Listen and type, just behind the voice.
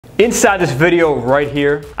Inside this video right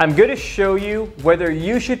here, I'm going to show you whether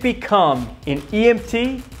you should become an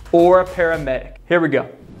EMT or a paramedic. Here we go.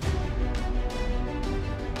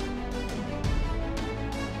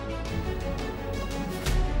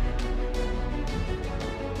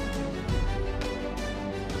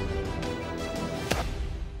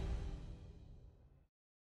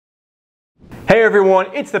 Hey everyone,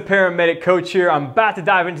 it's the Paramedic Coach here. I'm about to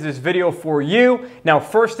dive into this video for you. Now,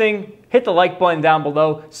 first thing, hit the like button down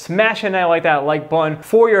below. Smash a like that like button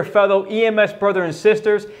for your fellow EMS brothers and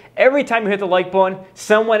sisters. Every time you hit the like button,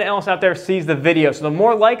 someone else out there sees the video. So the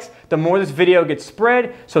more likes, the more this video gets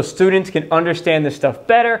spread so students can understand this stuff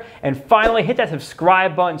better. And finally, hit that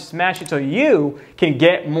subscribe button, smash it so you can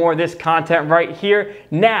get more of this content right here.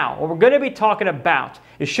 Now, what we're going to be talking about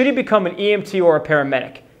is should you become an EMT or a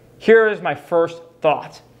paramedic? Here is my first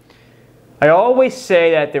thought. I always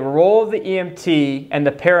say that the role of the EMT and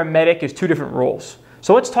the paramedic is two different roles.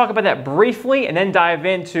 So let's talk about that briefly and then dive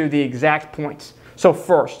into the exact points. So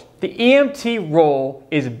first, the EMT role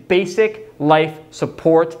is basic life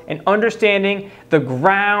support and understanding the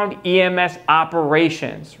ground EMS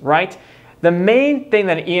operations, right? The main thing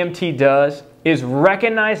that an EMT does is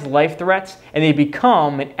recognize life threats, and they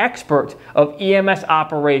become an expert of EMS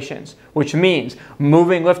operations, which means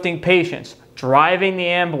moving, lifting patients, driving the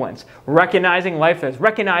ambulance, recognizing life threats,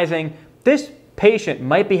 recognizing this patient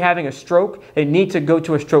might be having a stroke, they need to go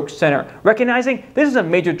to a stroke center, recognizing this is a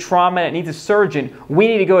major trauma that needs a surgeon, we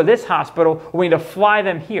need to go to this hospital, we need to fly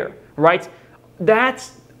them here, right?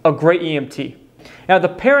 That's a great EMT. Now, the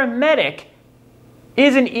paramedic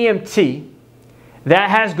is an EMT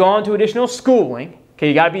that has gone to additional schooling. Okay,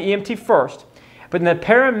 you got to be EMT first. But then the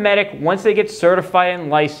paramedic, once they get certified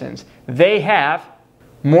and licensed, they have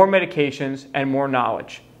more medications and more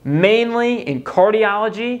knowledge, mainly in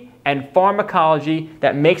cardiology and pharmacology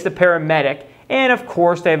that makes the paramedic. And of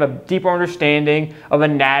course, they have a deeper understanding of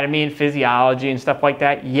anatomy and physiology and stuff like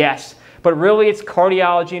that, yes. But really, it's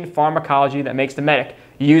cardiology and pharmacology that makes the medic.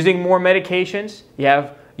 Using more medications, you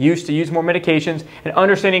have used to use more medications, and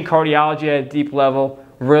understanding cardiology at a deep level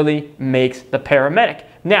really makes the paramedic.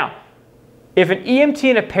 Now, if an EMT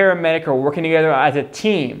and a paramedic are working together as a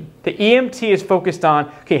team, the EMT is focused on,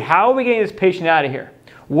 okay, how are we getting this patient out of here?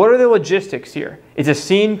 What are the logistics here? Is the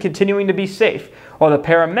scene continuing to be safe? While the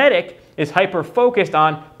paramedic is hyper-focused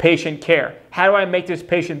on patient care. How do I make this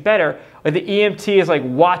patient better? Like the EMT is like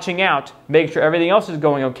watching out, making sure everything else is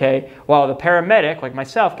going okay, while the paramedic, like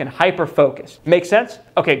myself, can hyper-focus. Make sense?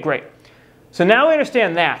 Okay, great. So now we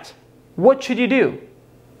understand that. What should you do?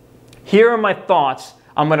 Here are my thoughts.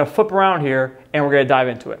 I'm going to flip around here and we're going to dive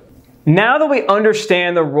into it. Now that we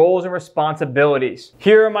understand the roles and responsibilities,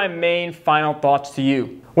 here are my main final thoughts to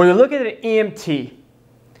you. When you look at an EMT,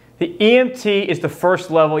 the EMT is the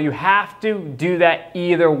first level. You have to do that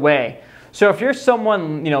either way. So if you're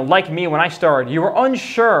someone, like me when I started, you were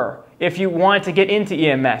unsure if you wanted to get into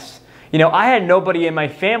EMS. I had nobody in my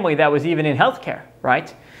family that was even in healthcare,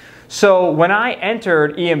 right? So when I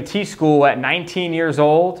entered EMT school at 19 years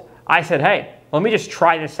old, I said, hey, let me just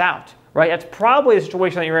try this out, right? That's probably the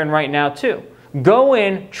situation that you're in right now too. Go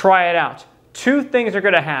in, try it out. Two things are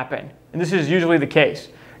going to happen, and this is usually the case.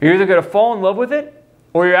 You're either going to fall in love with it,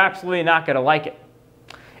 or you're absolutely not going to like it.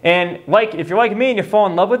 And if you're like me and you fall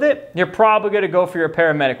in love with it, you're probably going to go for your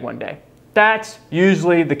paramedic one day. That's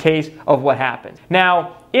usually the case of what happens.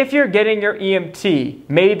 Now, if you're getting your EMT,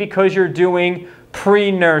 maybe because you're doing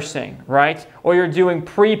pre-nursing, right? Or you're doing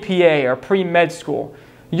pre-PA or pre-med school,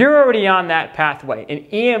 you're already on that pathway. An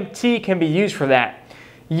EMT can be used for that.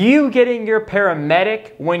 You getting your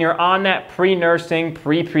paramedic when you're on that pre-nursing,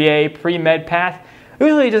 pre-PA, pre-med path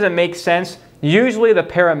usually doesn't make sense. Usually the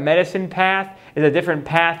paramedicine path is a different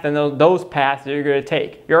path than those paths that you're going to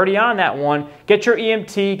take. You're already on that one. Get your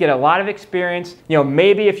EMT, get a lot of experience.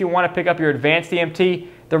 Maybe if you want to pick up your advanced EMT,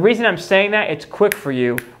 the reason I'm saying that, it's quick for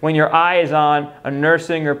you when your eye is on a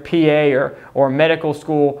nursing or PA or medical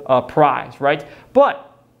school prize, right?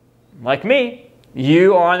 But like me,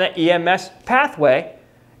 you are on the EMS pathway,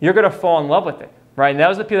 you're going to fall in love with it, right? And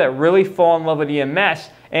those are the people that really fall in love with EMS,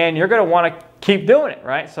 and you're going to want to keep doing it,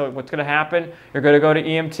 right? So what's going to happen, you're going to go to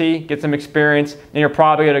EMT, get some experience, and you're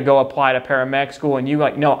probably going to go apply to paramedic school, and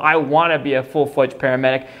no, I want to be a full-fledged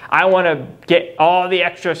paramedic. I want to get all the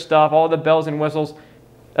extra stuff, all the bells and whistles.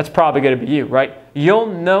 That's probably going to be you, right? You'll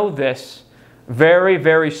know this very,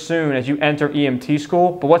 very soon as you enter EMT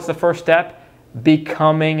school, but what's the first step?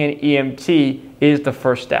 Becoming an EMT is the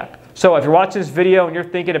first step. So if you're watching this video and you're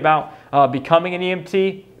thinking about becoming an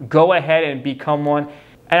EMT, go ahead and become one.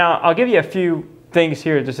 And I'll give you a few things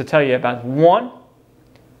here just to tell you about. One,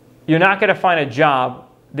 you're not going to find a job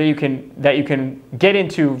that you can get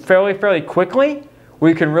into fairly quickly, where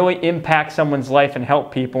you can really impact someone's life and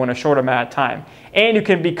help people in a short amount of time. And you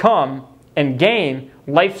can become and gain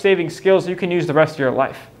life-saving skills that you can use the rest of your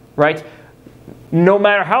life, right? No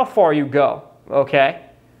matter how far you go, okay?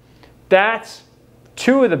 That's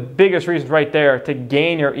two of the biggest reasons right there to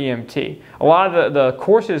gain your EMT. A lot of the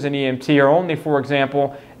courses in EMT are only, for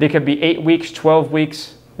example, they could be 8 weeks, 12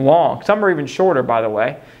 weeks long. Some are even shorter, by the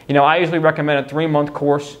way. You know, I usually recommend a 3-month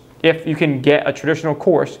course. If you can get a traditional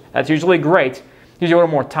course, that's usually great. Gives you a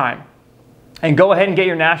little more time. And go ahead and get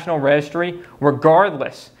your national registry,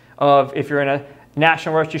 regardless of if you're in a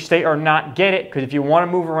national registry state or not. Get it, because if you want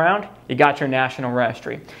to move around, you got your national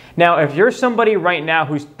registry. Now, if you're somebody right now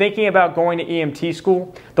who's thinking about going to EMT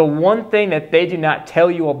school, the one thing that they do not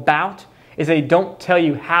tell you about is they don't tell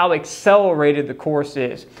you how accelerated the course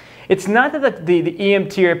is. It's not that the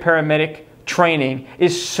EMT or paramedic training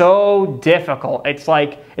is so difficult. It's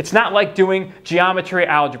not like doing geometry,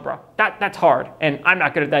 algebra. That's hard, and I'm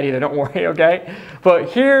not good at that either, don't worry, okay? But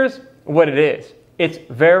here's what it is. It's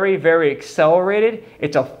very accelerated.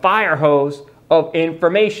 It's a fire hose of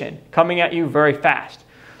information coming at you very fast.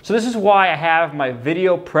 So this is why I have my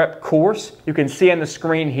video prep course. You can see on the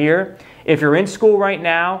screen here. If you're in school right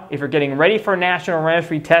now, if you're getting ready for national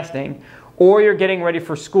registry testing, or you're getting ready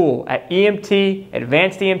for school at EMT,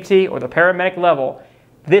 advanced EMT, or the paramedic level,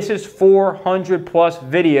 this is 400 plus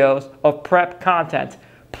videos of prep content,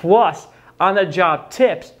 plus on-the-job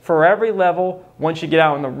tips for every level once you get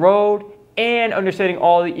out on the road, and understanding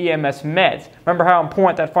all the EMS meds. Remember how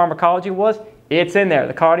important that pharmacology was? It's in there.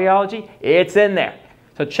 The cardiology, it's in there.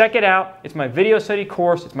 So check it out. It's my video study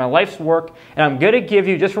course. It's my life's work. And I'm going to give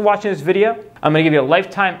you, just for watching this video, I'm going to give you a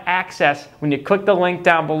lifetime access when you click the link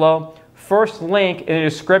down below. First link in the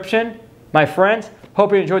description. My friends,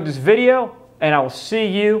 hope you enjoyed this video, and I will see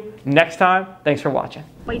you next time. Thanks for watching.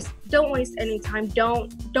 Don't waste any time.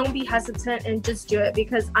 Don't be hesitant, and just do it,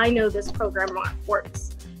 because I know this program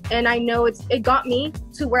works. And I know it got me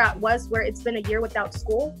to where I was, where it's been a year without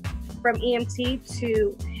school, from EMT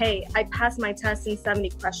to, hey, I passed my test in 70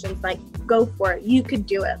 questions. Like, go for it. You could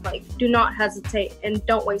do it. Like, do not hesitate, and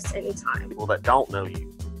don't waste any time. People that don't know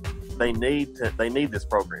you, they need this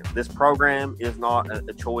program. This program is not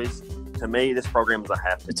a choice. To me, this program is a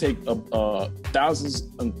have to. It take thousands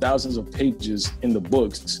and thousands of pages in the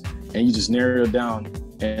books, and you just narrow it down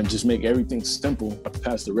and just make everything simple to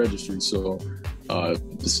pass the registry. So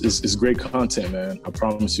it's great content, man. I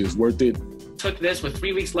promise you, it's worth it. Took this with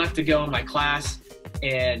 3 weeks left to go in my class,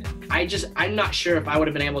 and I'm not sure if I would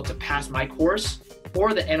have been able to pass my course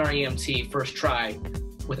or the NREMT first try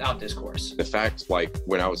without this course. The fact, like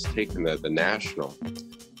when I was taking the national,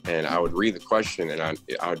 and I would read the question, and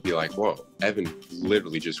I would be like, whoa, Evan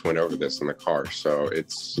literally just went over this in the car. So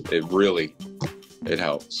it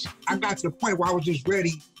helps. I got to the point where I was just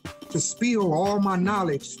ready to spill all my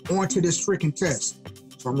knowledge onto this freaking test.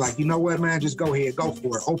 So I'm like, you know what, man, just go ahead, go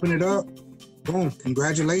for it. Open it up, boom,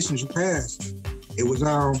 congratulations, you passed. It was,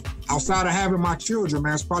 outside of having my children,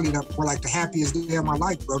 man, it's probably the happiest day of my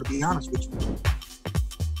life, bro, to be honest with you.